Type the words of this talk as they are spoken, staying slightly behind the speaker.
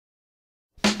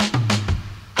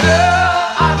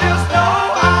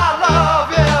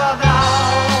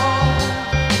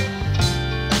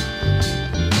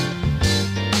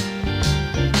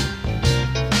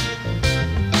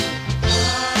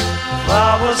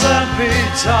and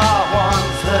beats are one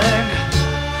thing,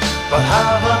 but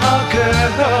having a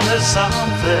girl is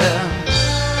something.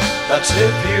 That's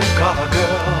if you've got a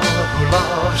girl who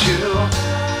loves you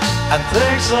and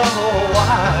thinks the whole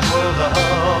wide world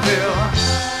of you.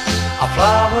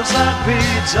 Flowers and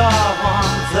beads are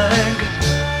one thing,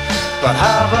 but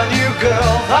having you,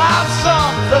 girl, that's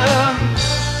something.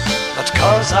 That's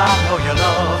 'cause I know you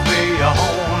love me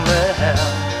only,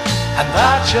 and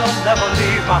that you'll never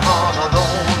leave my heart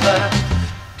lonely.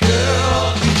 Girl,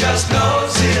 he just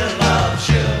knows he loves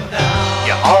you now.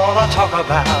 You're all I talk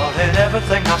about in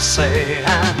everything I say,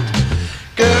 and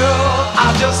girl, I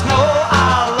just know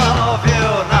I love you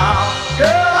now.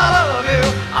 Girl, I love you,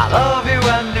 I love you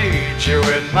and need you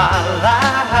in my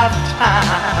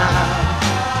lifetime.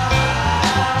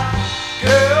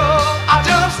 Girl, I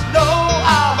just know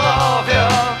I love you.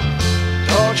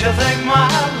 Don't you think my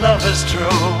love is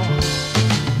true?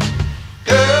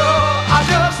 Girl, I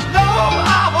just know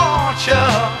I want you.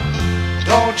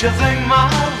 Don't you think my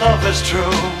love is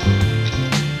true?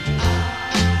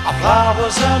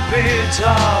 Flowers and beads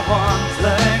are one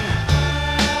thing,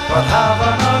 but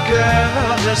having a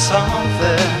girl is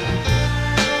something.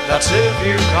 That's if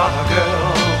you got a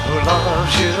girl who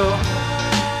loves you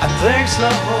and thinks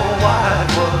the whole wide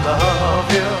world of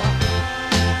you.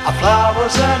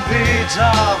 Flowers and beads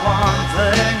are one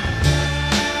thing,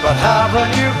 but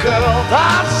having you, girl,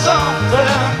 that's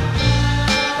something.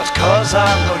 That's 'cause I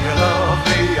know you love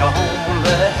me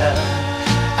only,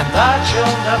 and that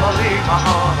you'll never leave my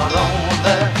heart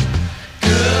lonely.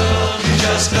 Girl, he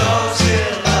just knows he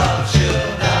loves you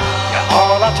now. You're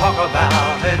all I talk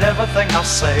about in everything I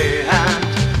say, and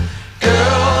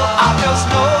girl, I just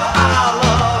know I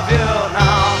love you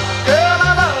now. Girl,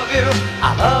 I love you,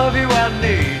 I love you and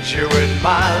need you in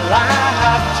my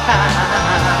lifetime.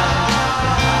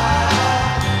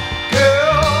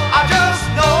 Girl, I just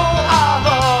know I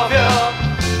love you.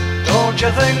 Don't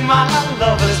you think my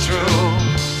love is true?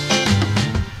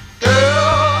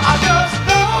 Girl, I just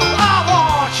know I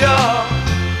want you.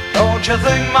 Don't you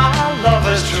think my